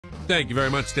Thank you very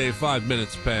much, Dave. 5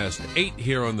 minutes past 8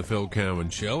 here on the Phil Cowan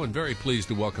Show, and very pleased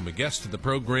to welcome a guest to the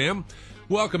program.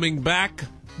 Welcoming back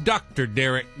Dr.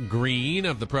 Derek Green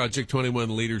of the Project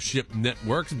 21 Leadership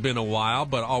Network. It's been a while,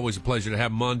 but always a pleasure to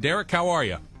have him on. Derek, how are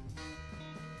you?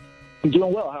 I'm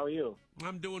doing well. How are you?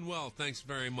 I'm doing well. Thanks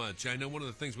very much. I know one of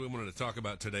the things we wanted to talk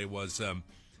about today was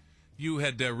you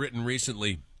had written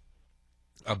recently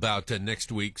about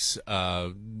next week's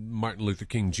Martin Luther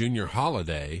King Jr.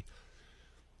 holiday,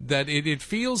 that it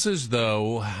feels as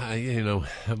though,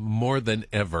 more than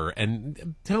ever,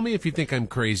 and tell me if you think I'm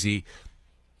crazy,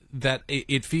 that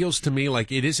it feels to me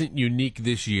like it isn't unique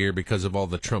this year because of all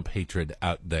the Trump hatred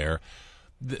out there.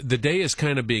 The day is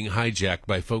kind of being hijacked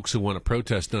by folks who want to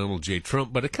protest Donald J.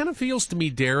 Trump, but it kind of feels to me,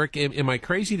 Derek, am I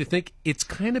crazy to think it's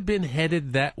kind of been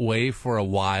headed that way for a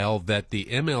while, that the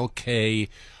MLK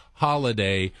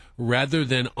holiday, rather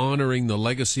than honoring the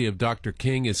legacy of Dr.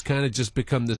 King, has kind of just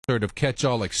become this sort of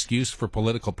catch-all excuse for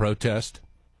political protest?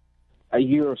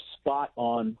 You're spot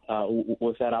on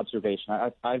with that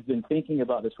observation. I've been thinking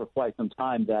about this for quite some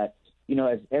time, that,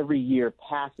 as every year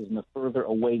passes and the further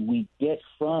away we get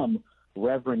from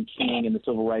Reverend King and the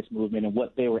Civil Rights Movement and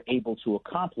what they were able to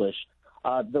accomplish,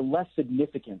 the less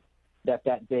significance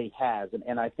that day has.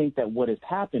 And I think that what has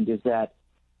happened is that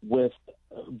with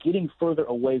getting further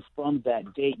away from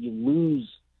that date, you lose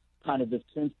kind of the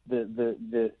sense,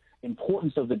 the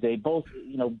importance of the day, both,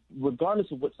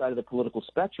 regardless of what side of the political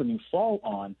spectrum you fall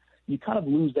on, you kind of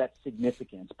lose that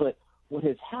significance. But what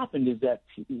has happened is that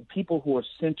people who are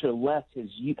center-left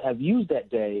have used that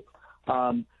day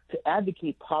to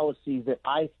advocate policies that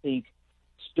I think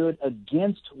stood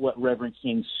against what Reverend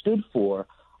King stood for.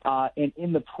 And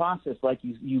in the process, like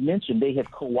you mentioned, they have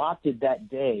co-opted that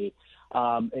day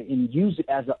and use it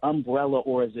as an umbrella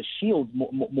or as a shield,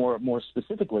 more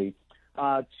specifically,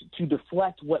 to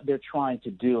deflect what they're trying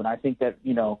to do. And I think that,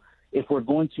 if we're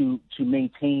going to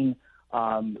maintain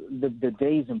the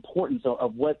day's importance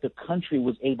of what the country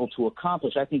was able to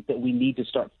accomplish, I think that we need to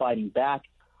start fighting back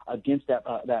against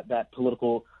that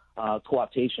political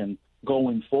co-optation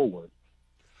going forward.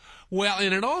 Well,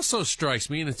 and it also strikes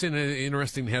me, and it's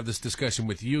interesting to have this discussion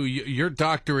with you. Your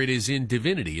doctorate is in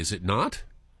divinity, is it not?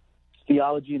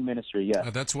 Theology and ministry, yes.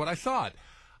 That's what I thought.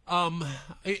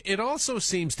 It also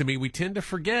seems to me we tend to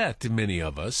forget, many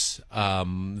of us,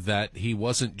 that he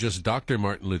wasn't just Dr.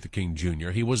 Martin Luther King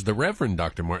Jr. He was the Reverend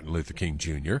Dr. Martin Luther King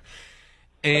Jr.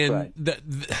 And right.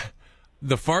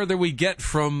 The farther we get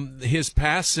from his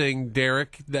passing,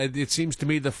 Derek, it seems to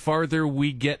me the farther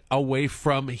we get away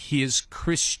from his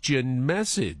Christian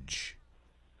message.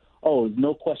 Oh,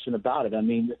 no question about it. I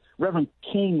mean, Reverend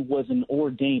King was an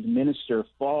ordained minister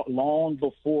long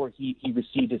before he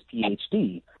received his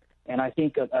Ph.D. And I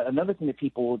think another thing that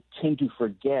people tend to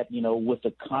forget, with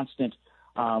the constant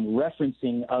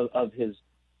referencing of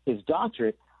his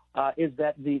doctorate, is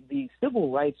that the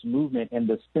civil rights movement and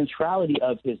the centrality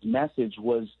of his message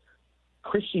was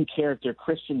Christian character,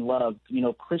 Christian love,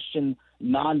 Christian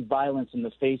nonviolence in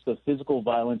the face of physical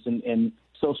violence and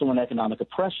social and economic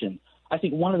oppression. I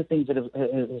think one of the things that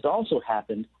has also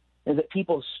happened is that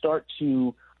people start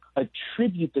to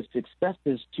attribute the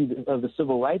successes of the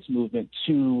civil rights movement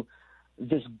to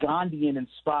this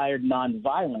Gandhian-inspired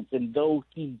nonviolence. And though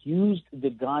he used the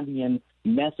Gandhian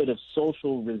method of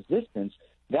social resistance,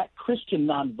 that Christian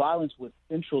nonviolence was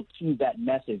central to that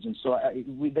message. And so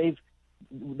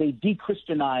they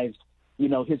de-Christianized,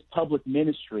 his public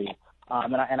ministry.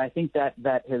 And I think that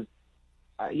has,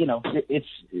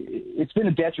 it's been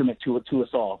a detriment to us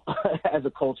all as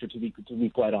a culture, to be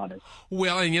quite honest.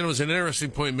 Well, and it was an interesting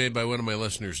point made by one of my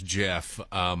listeners, Jeff,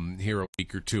 here a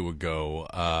week or two ago,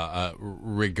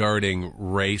 regarding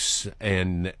race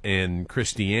and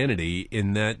Christianity.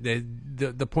 In that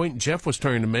the point Jeff was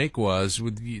trying to make was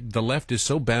the left is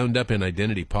so bound up in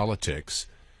identity politics,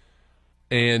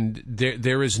 and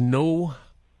there is no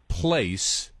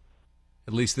place.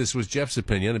 At least this was Jeff's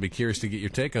opinion. I'd be curious to get your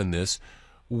take on this,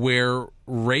 where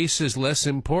race is less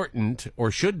important,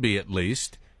 or should be at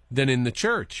least, than in the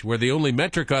church, where the only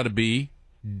metric ought to be,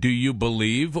 do you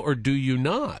believe or do you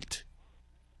not?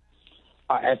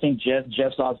 I think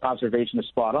Jeff's observation is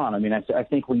spot on. I mean, I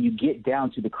think when you get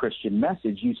down to the Christian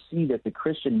message, you see that the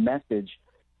Christian message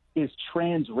is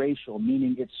transracial,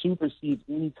 meaning it supersedes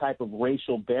any type of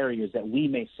racial barriers that we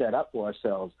may set up for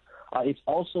ourselves. It's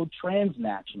also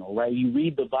transnational, right? You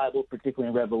read the Bible, particularly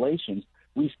in Revelations,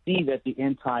 we see that the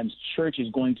end times church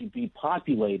is going to be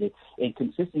populated and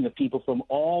consisting of people from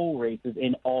all races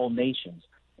and all nations.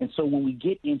 And so when we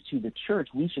get into the church,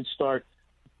 we should start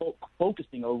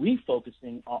focusing or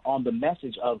refocusing on the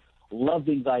message of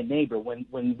loving thy neighbor. When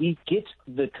we get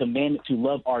the commandment to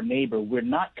love our neighbor, we're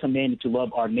not commanded to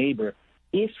love our neighbor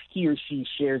if he or she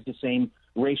shares the same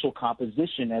racial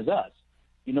composition as us.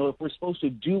 You know, if we're supposed to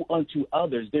do unto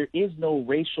others, there is no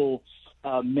racial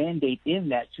mandate in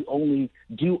that to only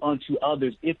do unto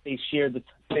others if they share the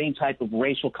same type of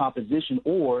racial composition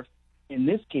or, in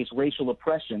this case, racial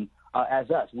oppression as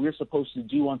us. We're supposed to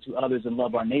do unto others and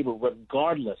love our neighbor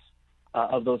regardless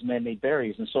of those man-made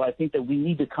barriers. And so I think that we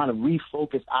need to kind of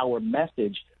refocus our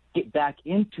message, get back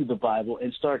into the Bible,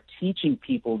 and start teaching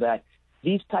people that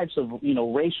these types of, you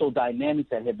know, racial dynamics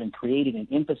that have been created and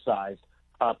emphasized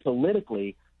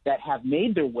politically that have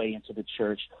made their way into the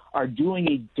church are doing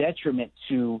a detriment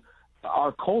to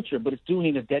our culture, but it's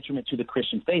doing a detriment to the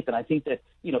Christian faith. And I think that,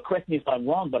 you know, correct me if I'm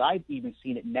wrong, but I've even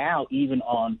seen it now, even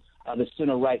on the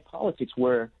center-right politics,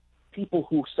 where people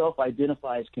who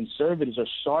self-identify as conservatives are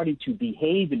starting to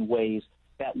behave in ways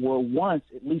that were once,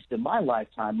 at least in my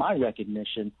lifetime, my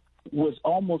recognition, was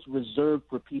almost reserved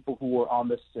for people who were on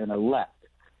the center-left.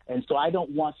 And so I don't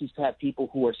want to have people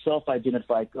who are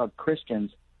self-identified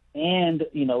Christians and,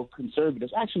 you know,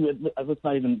 conservatives. Actually, let's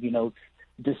not even, you know,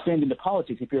 descend into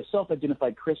politics. If you're a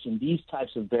self-identified Christian, these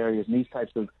types of barriers and these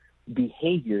types of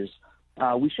behaviors,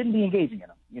 we shouldn't be engaging in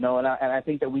them, you know, and I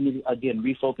think that we need to, again,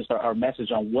 refocus our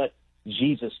message on what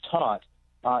Jesus taught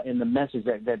in the message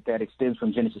that extends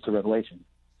from Genesis to Revelation.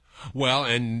 Well,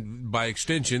 and by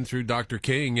extension through Dr.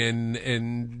 King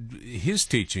and his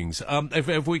teachings.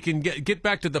 If we can get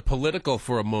back to the political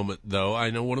for a moment, though, I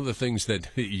know one of the things that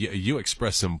you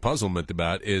express some puzzlement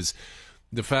about is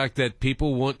the fact that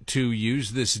people want to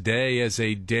use this day as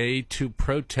a day to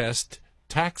protest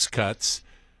tax cuts,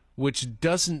 which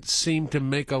doesn't seem to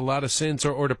make a lot of sense,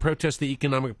 or to protest the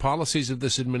economic policies of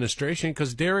this administration,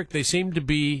 because, Derek, they seem to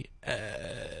be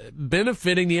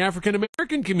benefiting the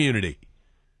African-American community.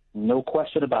 No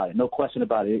question about it. No question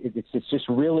about it. It's just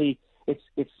really it's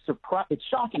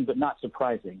shocking, but not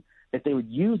surprising that they would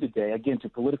use the day again to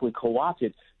politically co-opt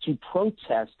it to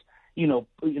protest, you know,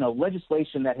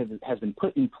 legislation that has been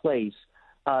put in place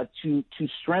to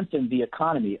strengthen the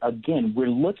economy. Again, we're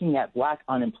looking at black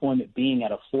unemployment being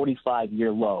at a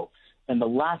 45-year low. In the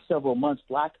last several months,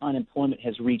 black unemployment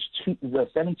has reached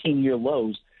 17-year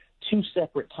lows 2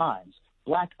 separate times.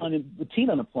 Teen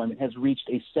unemployment has reached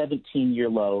a 17-year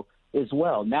low as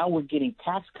well. Now we're getting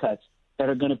tax cuts that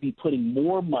are going to be putting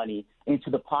more money into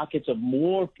the pockets of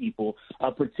more people,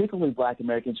 particularly black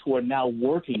Americans, who are now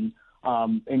working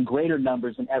in greater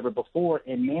numbers than ever before.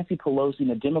 And Nancy Pelosi and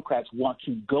the Democrats want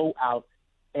to go out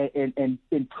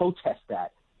and protest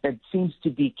that. That seems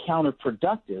to be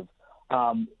counterproductive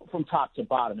from top to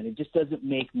bottom. And it just doesn't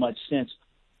make much sense,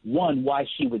 one, why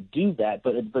she would do that.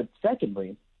 But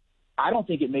secondly, I don't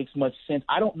think it makes much sense.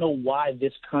 I don't know why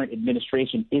this current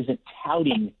administration isn't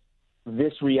touting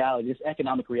this reality, this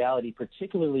economic reality,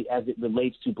 particularly as it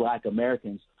relates to black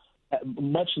Americans,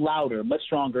 much louder, much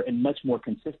stronger, and much more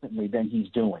consistently than he's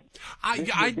doing.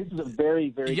 This is a very,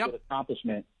 very good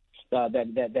accomplishment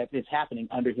that is happening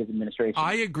under his administration.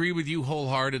 I agree with you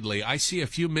wholeheartedly. I see a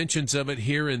few mentions of it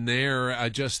here and there,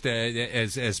 just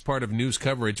as part of news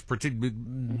coverage,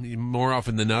 particularly more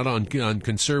often than not on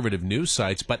conservative news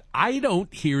sites. But I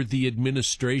don't hear the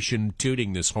administration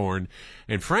tooting this horn,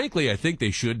 and frankly, I think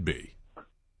they should be.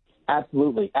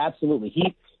 Absolutely,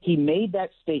 absolutely. He made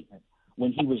that statement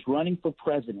when he was running for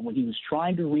president, when he was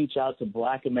trying to reach out to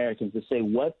black Americans to say,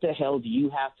 what the hell do you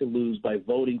have to lose by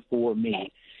voting for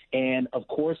me? And, of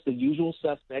course, the usual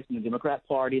suspects in the Democrat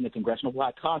Party and the Congressional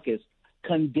Black Caucus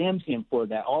condemned him for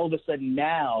that. All of a sudden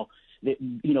now, that,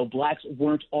 you know, blacks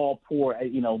weren't all poor.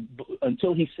 You know,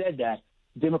 until he said that,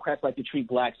 Democrats like to treat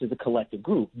blacks as a collective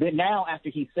group. But now, after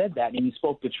he said that and he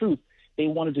spoke the truth, they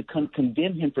wanted to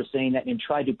condemn him for saying that and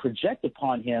try to project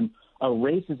upon him a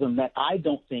racism that I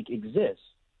don't think exists.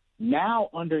 Now,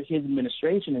 under his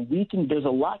administration, and there's a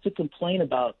lot to complain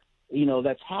about, you know,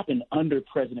 that's happened under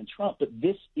President Trump, but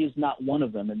this is not one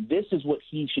of them. And this is what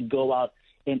he should go out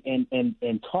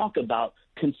and talk about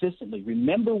consistently.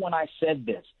 Remember when I said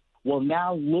this? Well,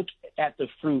 now look at the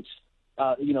fruits,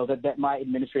 you know, that my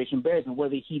administration bears, and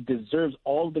whether he deserves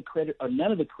all of the credit or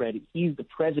none of the credit. He's the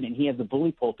president. He has the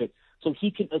bully pulpit, so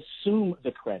he can assume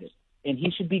the credit. And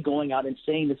he should be going out and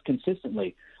saying this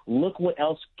consistently. Look what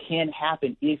else can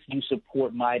happen if you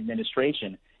support my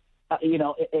administration. You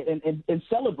know, and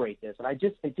celebrate this. And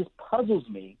it just puzzles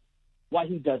me why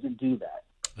he doesn't do that.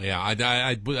 Yeah,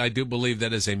 I do believe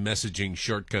that is a messaging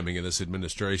shortcoming of this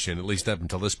administration, at least up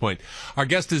until this point. Our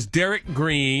guest is Derek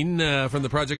Green from the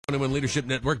Project 21 Leadership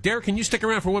Network. Derek, can you stick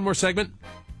around for one more segment?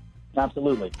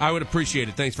 Absolutely. I would appreciate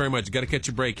it. Thanks very much. Got to catch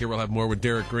a break here. We'll have more with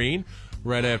Derek Green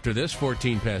right after this,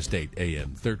 14 past 8 a.m.,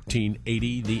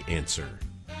 1380 The Answer.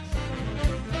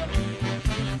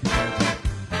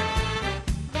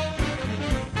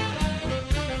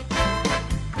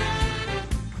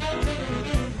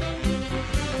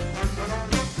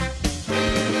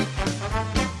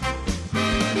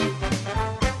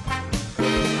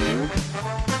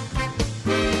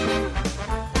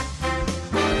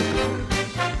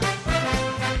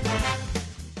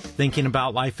 Thinking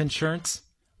about life insurance?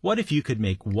 What if you could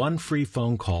make one free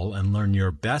phone call and learn your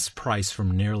best price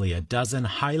from nearly a dozen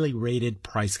highly rated,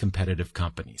 price-competitive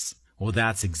companies? Well,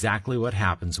 that's exactly what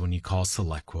happens when you call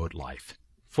SelectQuote Life.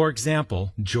 For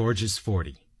example, George is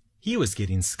 40. He was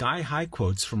getting sky-high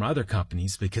quotes from other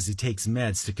companies because he takes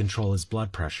meds to control his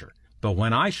blood pressure. But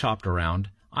when I shopped around,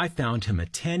 I found him a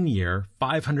 10-year,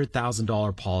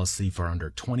 $500,000 policy for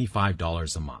under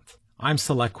 $25 a month. I'm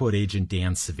SelectQuote agent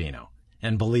Dan Savino.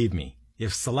 And believe me,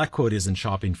 if SelectQuote isn't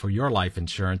shopping for your life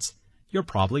insurance, you're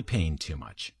probably paying too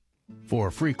much. For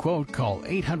a free quote, call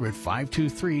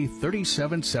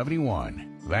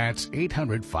 800-523-3771. That's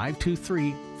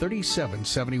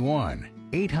 800-523-3771.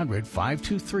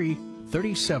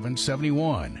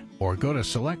 800-523-3771. Or go to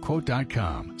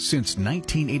SelectQuote.com. Since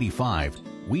 1985,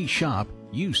 we shop,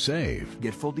 you save.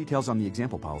 Get full details on the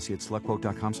example policy at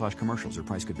SelectQuote.com/commercials. Or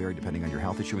price could vary depending on your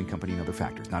health, issuing company, and other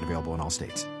factors. Not available in all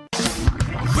states.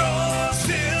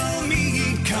 Roseville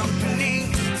Meat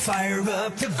Company, fire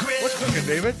up the grill. What's cooking,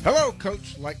 David? Hello,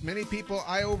 Coach. Like many people,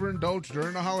 I overindulge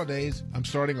during the holidays. I'm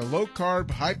starting a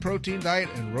low-carb, high-protein diet,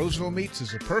 and Roseville Meats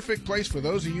is a perfect place for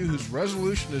those of you whose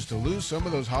resolution is to lose some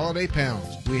of those holiday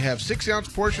pounds. We have 6-ounce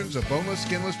portions of boneless,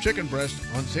 skinless chicken breast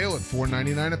on sale at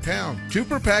 $4.99 a pound. 2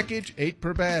 per package, 8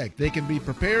 per bag. They can be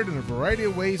prepared in a variety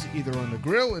of ways, either on the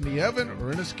grill, in the oven,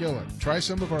 or in a skillet. Try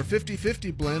some of our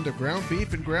 50-50 blend of ground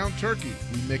beef and ground turkey.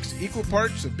 We mix equal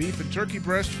parts of beef and turkey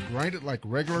breast, grind it like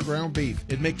regular ground beef.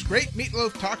 It makes great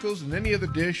meatloaf tacos and any other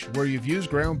dish where you've used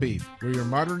ground beef. We're your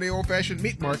modern-day old-fashioned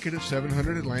meat market at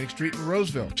 700 Atlantic Street in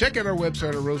Roseville. Check out our website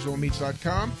at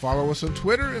rosevillemeats.com, follow us on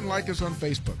Twitter, and like us on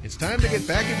Facebook. It's time to get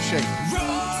back in shape.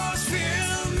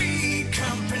 Roseville Meat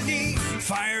Company,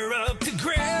 fire up the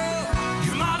grill.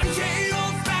 Your modern-day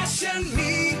old-fashioned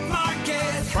meat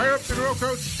market. Fire up the grill,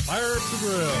 Coach. Fire up the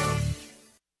grill.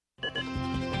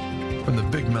 From the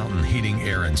Big Mountain Heating,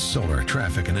 Air, and Solar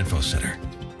Traffic and Info Center,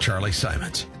 Charlie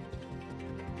Simons.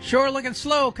 Sure looking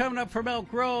slow coming up from Elk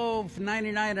Grove,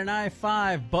 99 and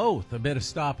I-5, both a bit of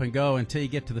stop and go until you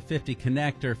get to the 50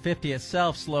 connector. 50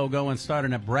 itself slow going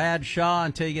starting at Bradshaw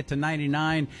until you get to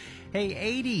 99. Hey,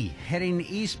 80 heading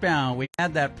eastbound. We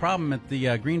had that problem at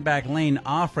the Greenback Lane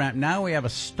off-ramp. Now we have a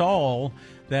stall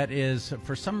that is,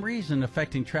 for some reason,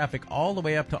 affecting traffic all the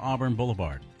way up to Auburn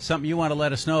Boulevard. Something you want to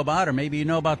let us know about, or maybe you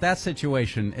know about that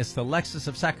situation. It's the Lexus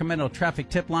of Sacramento traffic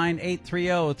tip line,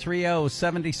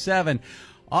 830-3077.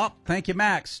 Oh, thank you,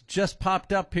 Max. Just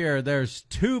popped up here. There's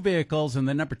 2 vehicles in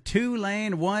the number 2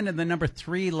 lane, 1 in the number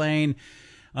 3 lane.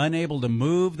 Unable to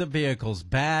move the vehicles.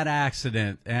 Bad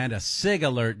accident. And a SIG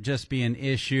alert just being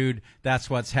issued. That's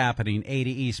what's happening.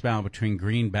 80 eastbound between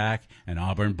Greenback and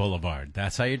Auburn Boulevard.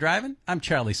 That's how you're driving? I'm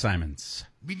Charlie Simons.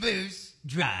 Reverse,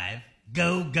 drive,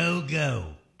 go, go,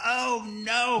 go. Oh,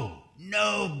 no,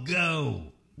 no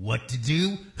go. What to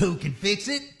do? Who can fix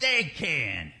it? They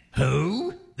can.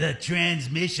 Who? The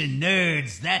transmission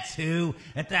nerds. That's who.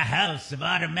 At the House of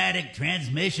Automatic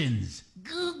Transmissions.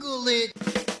 Google it.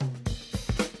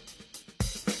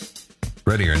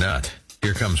 Ready or not,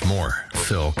 here comes more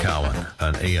Phil Cowan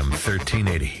on AM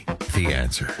 1380. The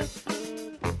Answer.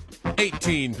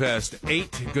 18 past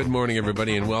 8. Good morning,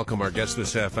 everybody, and welcome. Our guest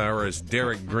this half hour is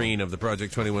Derek Green of the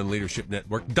Project 21 Leadership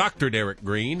Network, Dr. Derek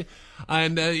Green.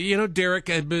 And, Derek,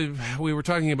 we were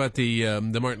talking about the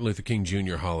Martin Luther King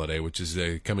Jr. holiday, which is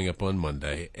coming up on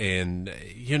Monday. And,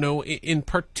 in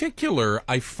particular,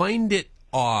 I find it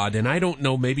odd, and I don't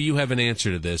know, maybe you have an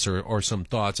answer to this or some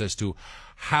thoughts as to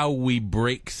how we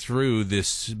break through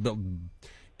this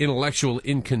intellectual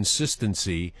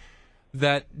inconsistency,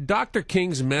 that Dr.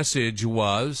 King's message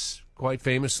was, quite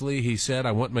famously, he said,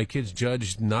 I want my kids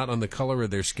judged not on the color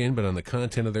of their skin, but on the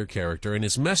content of their character. And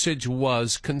his message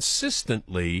was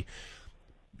consistently,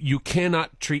 you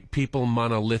cannot treat people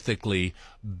monolithically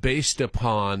based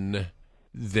upon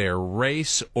their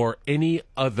race or any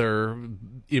other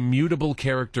immutable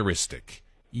characteristic.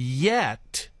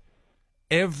 Yet,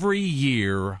 every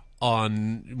year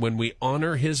when we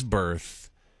honor his birth,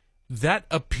 that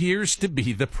appears to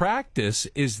be the practice,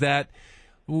 is that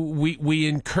we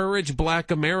encourage Black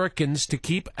Americans to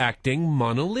keep acting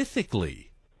monolithically.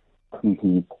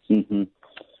 Mm-hmm. Mm-hmm.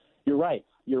 You're right.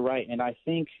 And I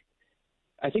think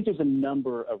I think there's a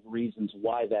number of reasons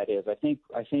why that is. I think,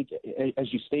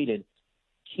 as you stated,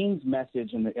 King's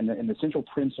message and the central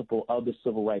principle of the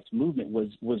civil rights movement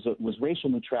was racial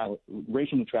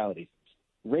neutrality.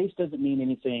 Race doesn't mean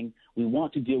anything. We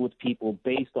want to deal with people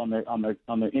based on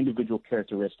their individual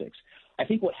characteristics. I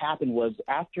think what happened was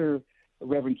after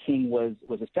Reverend King was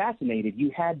assassinated,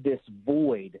 you had this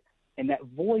void, and that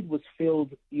void was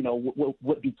filled,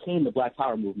 what became the Black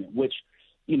Power movement, which,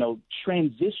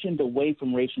 transitioned away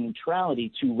from racial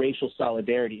neutrality to racial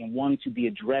solidarity and wanting to be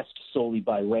addressed solely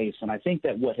by race. And I think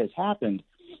that what has happened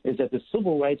is that the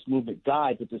civil rights movement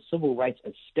died, but the civil rights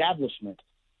establishment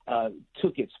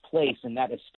took its place, and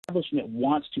that establishment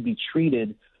wants to be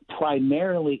treated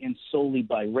primarily and solely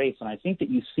by race. And I think that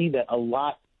you see that a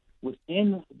lot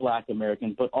within Black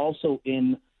Americans, but also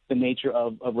in the nature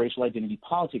of racial identity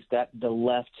politics that the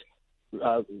left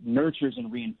nurtures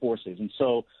and reinforces. And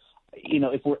so,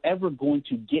 if we're ever going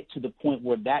to get to the point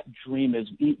where that dream is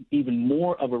even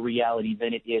more of a reality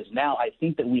than it is now, I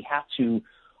think that we have to,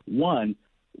 one,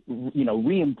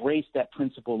 re-embrace that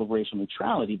principle of racial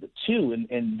neutrality. But two,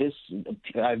 and this,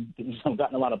 I've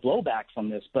gotten a lot of blowback from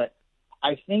this, but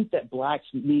I think that blacks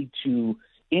need to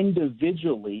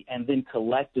individually and then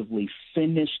collectively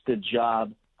finish the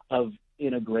job of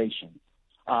integration.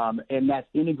 And that's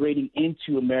integrating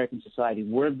into American society.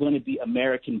 We're going to be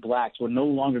American blacks. We're no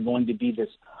longer going to be this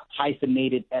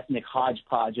hyphenated ethnic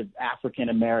hodgepodge of African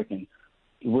American.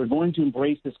 We're going to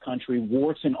embrace this country,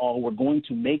 warts and all. We're going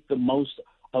to make the most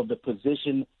of the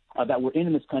position that we're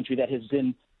in this country that has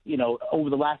been, over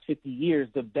the last 50 years,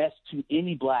 the best to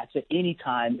any blacks at any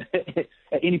time,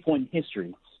 at any point in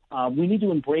history. We need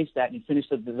to embrace that and finish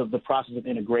the process of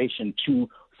integration to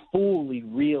fully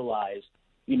realize,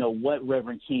 what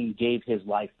Reverend King gave his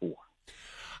life for.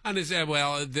 And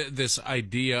this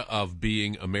idea of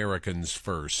being Americans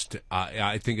first,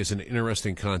 I think is an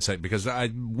interesting concept because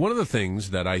one of the things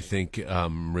that I think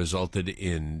resulted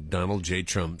in Donald J.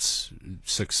 Trump's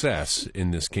success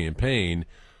in this campaign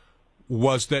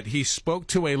was that he spoke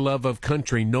to a love of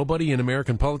country nobody in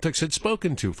American politics had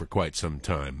spoken to for quite some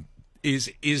time.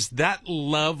 Is that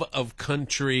love of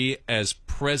country as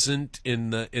present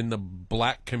in the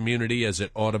black community as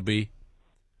it ought to be?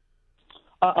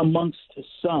 Amongst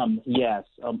some, yes.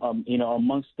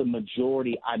 Amongst the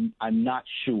majority, I'm not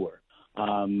sure.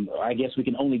 I guess we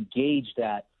can only gauge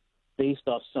that based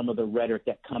off some of the rhetoric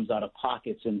that comes out of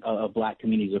pockets of black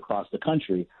communities across the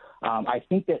country. I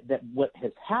think that what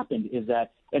has happened is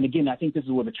that, and again, I think this is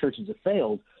where the churches have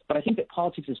failed, but I think that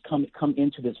politics has come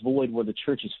into this void where the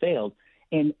church has failed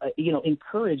and,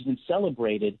 encouraged and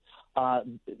celebrated,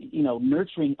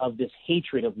 nurturing of this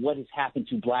hatred of what has happened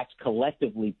to blacks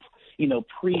collectively,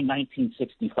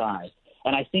 pre-1965.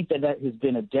 And I think that has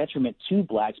been a detriment to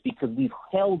blacks because we've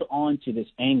held on to this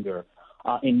anger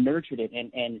and nurtured it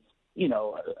and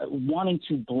wanting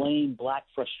to blame black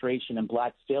frustration and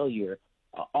black failure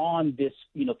on this,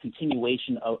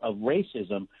 continuation of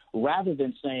racism rather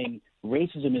than saying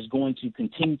racism is going to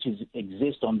continue to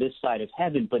exist on this side of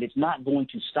heaven, but it's not going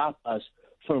to stop us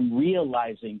from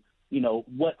realizing,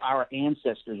 what our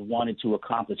ancestors wanted to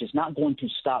accomplish. It's not going to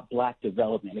stop black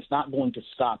development. It's not going to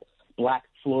stop black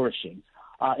flourishing.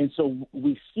 And so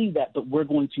we see that, but we're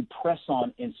going to press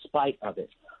on in spite of it.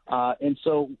 And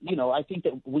so, I think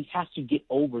that we have to get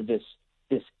over this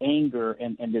anger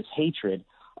and this hatred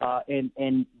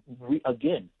and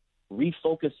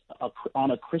refocus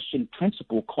on a Christian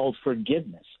principle called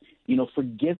forgiveness.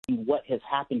 Forgiving what has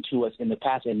happened to us in the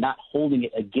past and not holding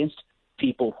it against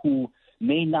people who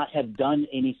may not have done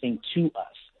anything to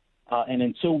us. And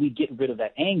until we get rid of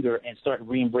that anger and start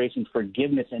re-embracing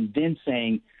forgiveness and then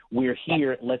saying, we're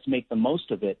here, let's make the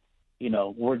most of it,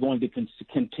 we're going to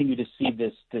continue to see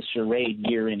this charade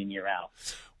year in and year out.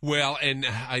 Well, and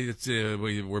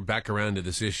we're back around to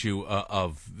this issue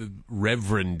of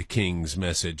Reverend King's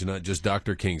message, not just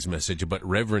Dr. King's message, but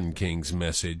Reverend King's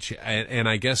message. And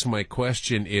I guess my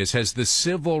question is, has the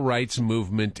civil rights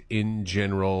movement in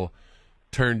general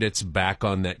turned its back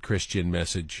on that Christian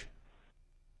message?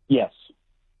 Yes.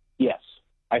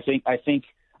 I think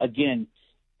again,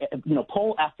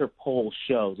 poll after poll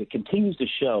shows, it continues to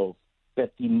show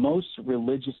that the most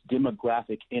religious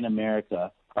demographic in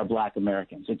America are black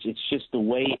Americans. It's just the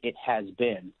way it has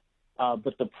been.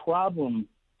 But the problem,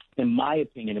 in my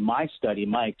opinion, in my study, in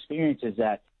my experience, is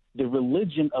that the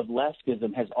religion of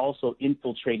leftism has also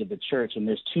infiltrated the church, and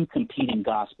there's two competing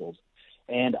gospels.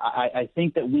 And I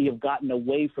think that we have gotten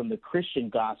away from the Christian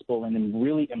gospel and then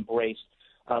really embraced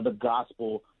the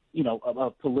gospel,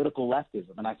 of political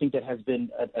leftism. And I think that has been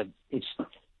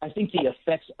I think the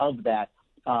effects of that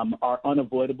are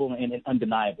unavoidable and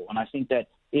undeniable. And I think that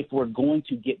if we're going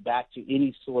to get back to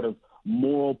any sort of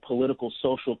moral, political,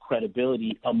 social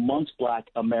credibility amongst Black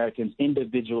Americans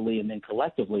individually and then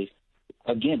collectively,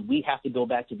 again, we have to go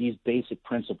back to these basic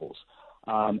principles.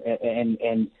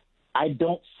 And I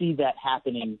don't see that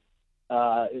happening,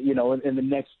 in the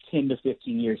next 10 to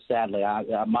 15 years, sadly.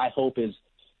 My hope is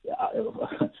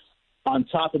on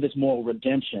top of this moral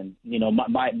redemption,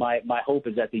 my hope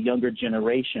is that the younger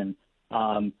generation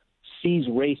sees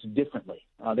race differently.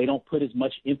 They don't put as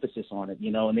much emphasis on it,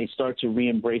 and they start to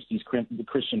re-embrace these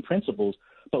Christian principles.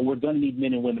 But we're going to need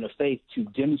men and women of faith to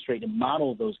demonstrate and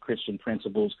model those Christian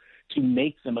principles to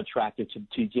make them attractive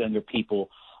to younger people,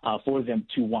 for them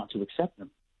to want to accept them.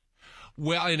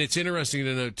 Well, and it's interesting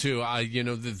to note, too,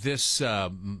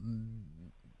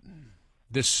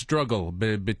 this struggle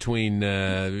between,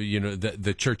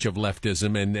 the Church of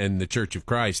Leftism and the Church of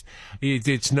Christ,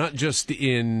 it's not just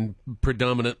in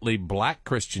predominantly Black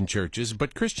Christian churches,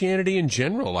 but Christianity in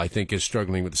general, I think, is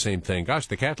struggling with the same thing. Gosh,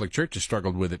 the Catholic Church has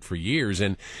struggled with it for years.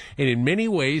 And in many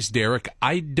ways, Derek,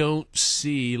 I don't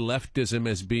see leftism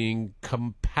as being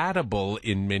compatible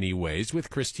in many ways with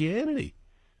Christianity.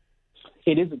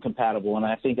 It isn't compatible, and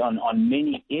I think on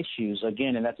many issues,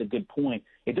 again, and that's a good point,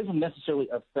 it doesn't necessarily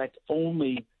affect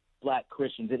only Black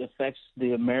Christians. It affects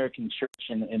the American church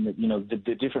and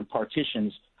the different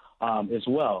partitions as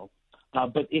well.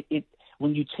 But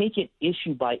when you take it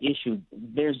issue by issue,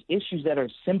 there's issues that are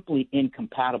simply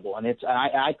incompatible, and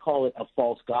I call it a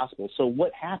false gospel. So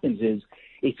what happens is,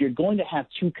 if you're going to have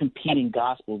two competing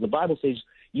gospels, the Bible says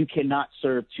you cannot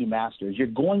serve two masters. You're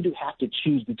going to have to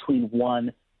choose between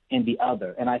one and the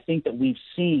other. And I think that we've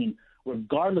seen,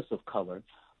 regardless of color,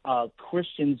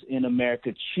 Christians in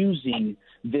America choosing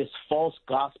this false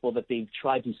gospel that they've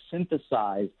tried to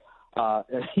synthesize,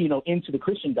 into the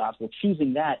Christian gospel,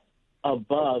 choosing that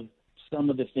above some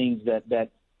of the things that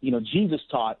Jesus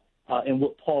taught and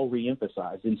what Paul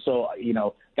reemphasized. And so,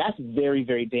 that's very,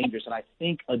 very dangerous. And I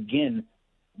think, again,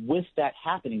 with that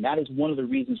happening, that is one of the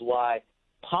reasons why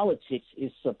politics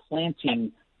is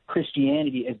supplanting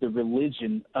Christianity as the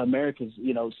religion, America's,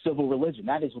 civil religion.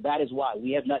 That is why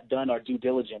we have not done our due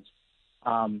diligence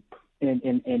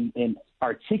in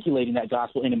articulating that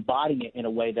gospel and embodying it in a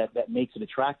way that makes it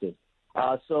attractive.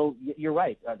 So you're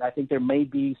right. I think there may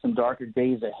be some darker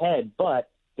days ahead, but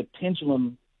the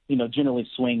pendulum, generally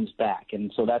swings back,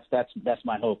 and so that's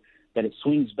my hope, that it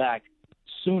swings back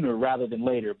sooner rather than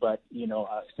later. But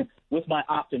with my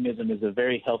optimism is a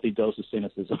very healthy dose of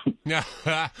cynicism.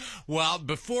 Well,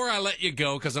 before I let you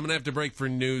go, because I'm going to have to break for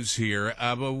news here,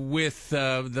 with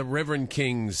the Reverend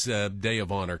King's Day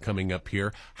of Honor coming up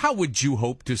here, how would you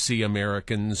hope to see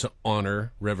Americans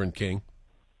honor Reverend King?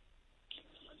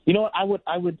 I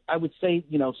would say,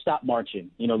 stop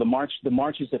marching. The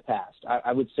marches have passed.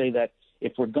 I would say that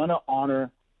if we're going to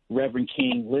honor Reverend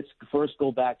King, let's first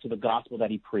go back to the gospel that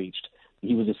he preached.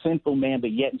 He was a sinful man,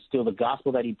 but yet and still the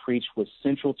gospel that he preached was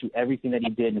central to everything that he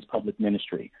did in his public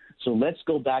ministry. So let's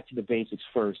go back to the basics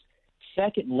first.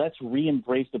 Second, let's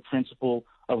re-embrace the principle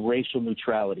of racial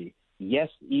neutrality. Yes,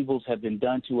 evils have been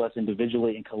done to us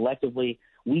individually and collectively.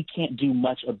 We can't do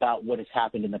much about what has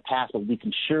happened in the past, but we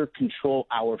can sure control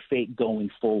our fate going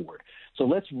forward. So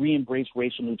let's re-embrace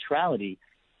racial neutrality,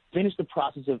 finish the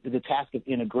process of the task of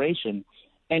integration,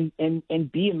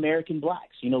 and be American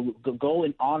Blacks. Go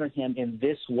and honor him in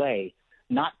this way,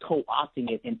 not co-opting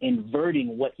it and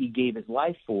inverting what he gave his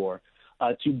life for,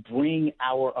 to bring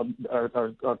our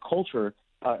culture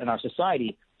and our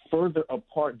society further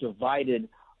apart, divided,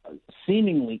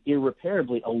 seemingly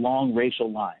irreparably along racial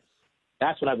lines.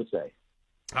 That's what I would say.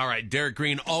 All right, Derek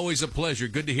Green, always a pleasure.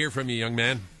 Good to hear from you, young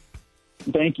man.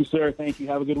 Thank you, sir. Thank you.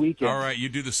 Have a good weekend. All right, you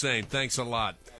do the same. Thanks a lot.